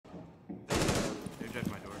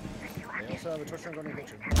the torch going in the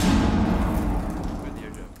kitchen.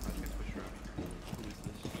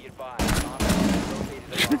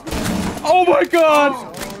 Oh my god!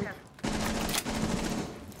 Oh.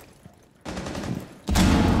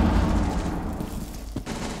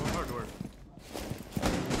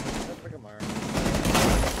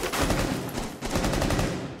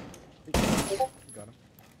 Got him.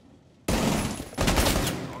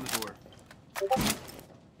 On the door.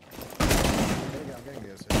 I'm getting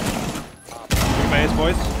this. Base,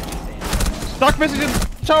 boys. Stuck missing in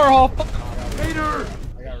shower hall. Hater!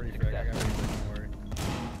 I got refrag. Don't worry.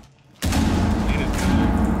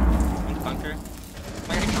 He's bunker. Am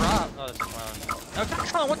I getting dropped? Oh, that's a clown. No, it's not a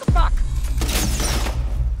clown. What the fuck?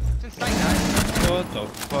 It's inside, guys. What the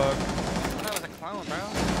fuck? That was a clown, bro.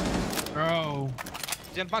 Bro.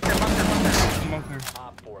 He's in bunker. Bunker.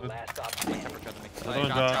 Drop.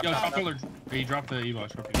 Yo, drop color. He dropped the Evo.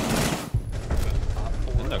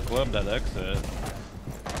 In the club, that exit.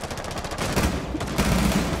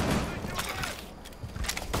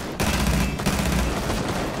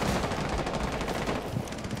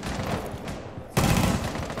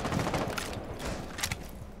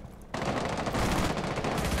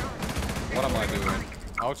 What am I doing?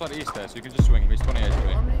 Outside east there, so you can just swing. He's 20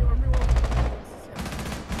 HP.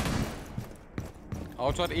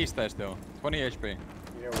 Outside east there still. 20 HP. You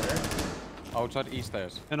know where? Outside east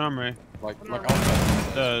stairs. In armory. Like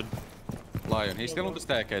outside. Dead. Lion. He's still on the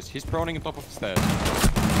staircase. He's proning on top of the stairs.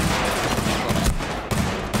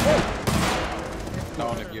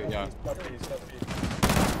 Down if you, yeah.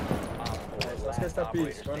 Let's get that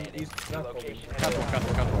beast. Run east. Catwalk.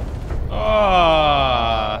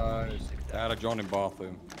 Ah. I had a John in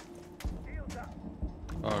bathroom.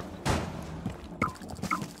 Oh.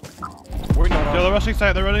 We're not Yo, they're rushing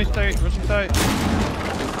tight. They're running tight. Rushing tight.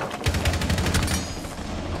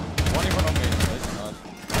 One even on me. That's nice.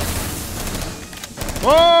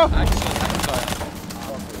 Whoa! Action side.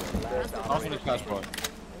 Off on his passport.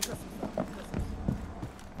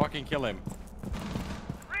 Fucking kill him.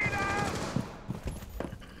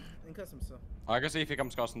 I can see if he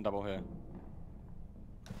comes casting double here.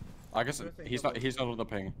 I guess he's not on the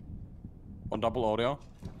ping. On double audio.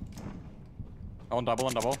 On double.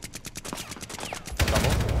 Double.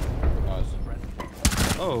 Nice.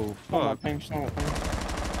 Oh, fuck.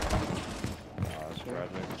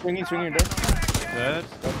 Swinging, dead. Dead.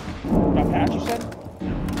 Got patch, you said?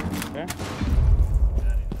 Okay.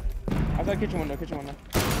 Outside kitchen window.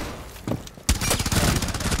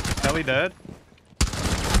 Kelly dead.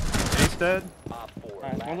 Ace dead.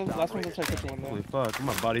 Alright, last one's outside kitchen window. Holy fuck, I'm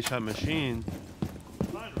a body shot machine.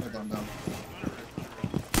 Down.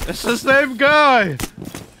 It's the same guy!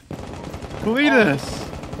 Cletus!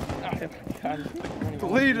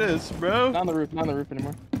 Cletus, bro! Not on the roof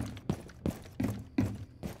anymore.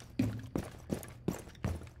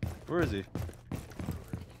 Where is he?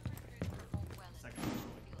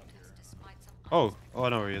 Oh, I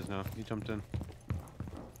know where he is now. He jumped in.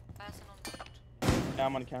 Yeah,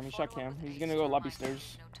 I'm on cam. He shot cam. He's gonna go lobby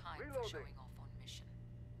stairs.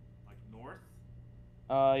 Like north?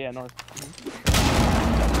 Yeah, north.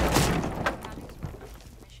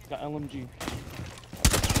 Got LMG.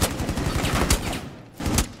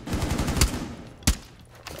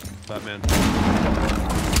 Batman.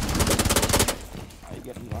 You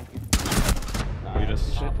get him lucky.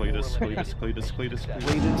 Cletus.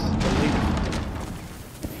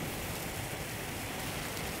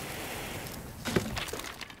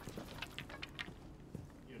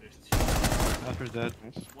 Raptor's dead.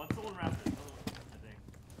 One solar raptor, I think.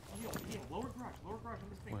 Oh, yo, lower garage on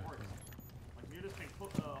this thing works. Like near this thing,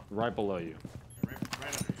 right below you. right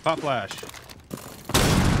under you. Pop flash.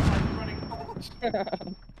 Running.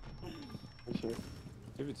 For sure.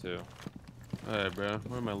 Give it two. Alright, bro.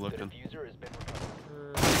 Where am I looking?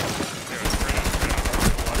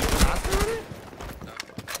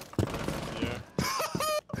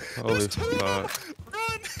 Holy fuck.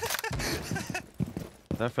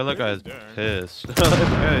 That fella guy is pissed. That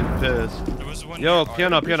guy is pissed. Yo,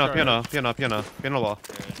 piano wall.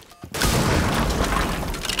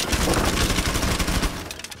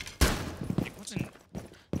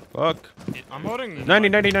 Fuck. I'm holding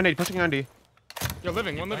 90, pushing 90. Yo,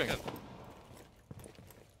 living, one living.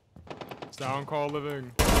 It's down, call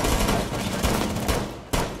living.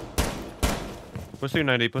 Push through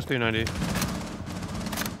 90.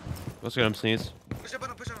 Let's get him, sneeze. Push up,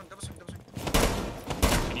 double swing.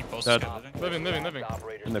 Can you post Dead. Living.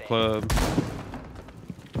 In the club.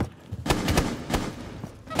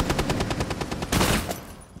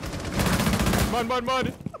 Mud,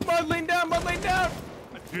 laying down.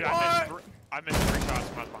 Dude, I missed 3 shots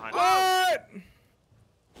from behind. What?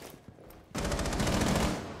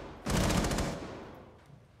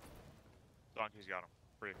 got him.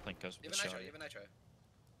 Free. Link goes with Even the nitro, shot. even nitro.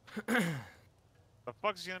 The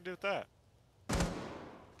fuck is he gonna do with that?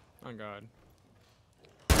 Oh god.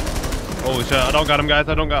 Holy shit, I don't got him, guys.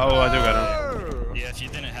 I don't got. Oh, I do got him. Yeah, if you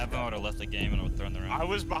didn't have him, I would have left the game and I would have thrown the round. I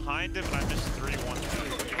was behind him and I missed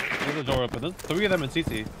 3-1. There's a door open. There's 3 of them in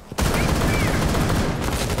CC.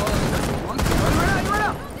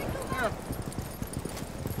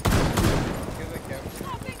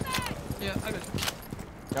 Yeah, I got you.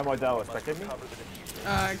 Yeah, 𝗦𝗘𝗧𝗧, expected me?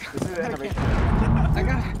 This is the animation. I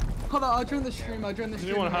got. Hold on, I'll join the stream. I'll join the Do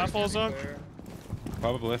stream. you want half walls on?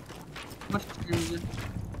 Probably. Much stream.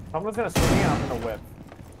 Someone's gonna swing me and I'm gonna whip.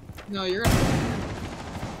 No, you're gonna.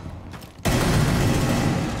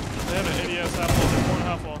 They have an ADS half wall. They're one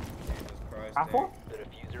half wall. Half wall?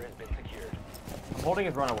 I'm holding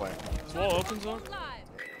his runaway. Is wall open zone?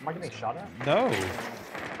 Am I getting shot at? No.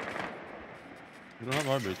 We don't have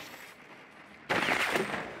arbors.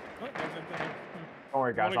 Don't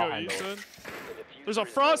worry, guys. Wanna I'll go handle east it. then? There's a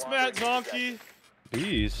frost mat, Zonky,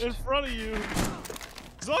 Beast. in front of you.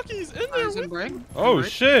 Zonky's in there Guys in with break. Oh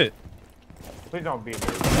shit. Please don't beat me.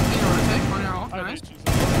 Nice.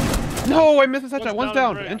 No, I missed the headshot. One's One's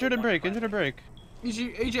down down. and break. Injured and break. Injured and break.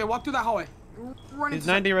 AJ, walk through that hallway. Run He's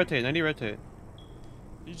into 90 rotate. 90 rotate.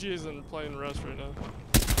 EG is in playing rest right now.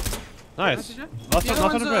 Nice. The Last other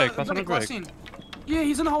one one's, to break. Last one to last break. scene. Yeah,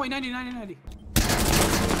 he's in the hallway. 90, 90, 90.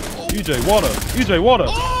 EJ, water. EJ, water.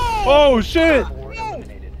 Oh shit.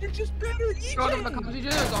 You're just better. EJ. Go to the comms,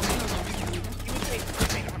 EJ. That's on me.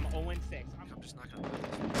 I'm 0-6. I'm just not gonna.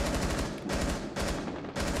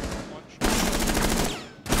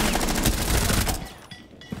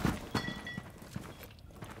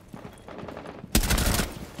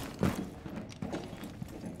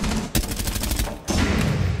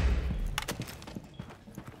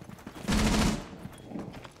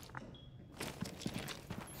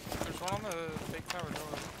 There's one on the big tower door.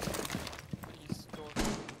 East door.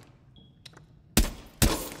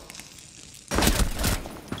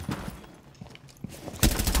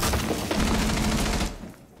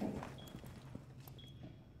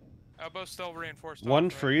 Elbow still reinforced. One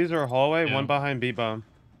off, right? freezer hallway. Yeah. One behind B bomb.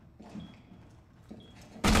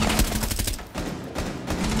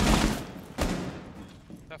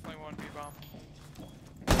 Definitely one B bomb.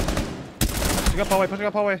 Pushing up hallway. Pushing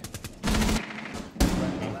up hallway.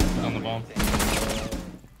 On the bomb.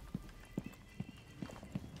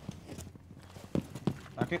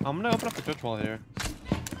 Okay, I'm gonna open up the church wall here.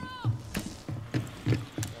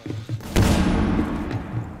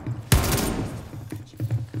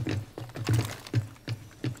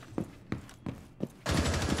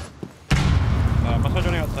 Must be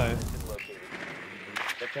running outside.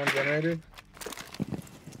 Check one generator. Give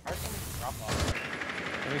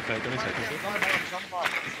me a sec. Give me a sec. He's on the box.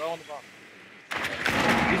 He's on the box.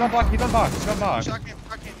 He's on box. He's on box. He's on box. Shotgun,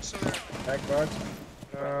 so there. Back box.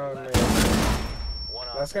 Oh man.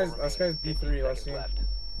 Last guy's B3. Last scene.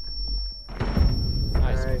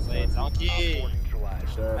 Nice. Nice. Donkey.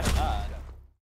 Shot.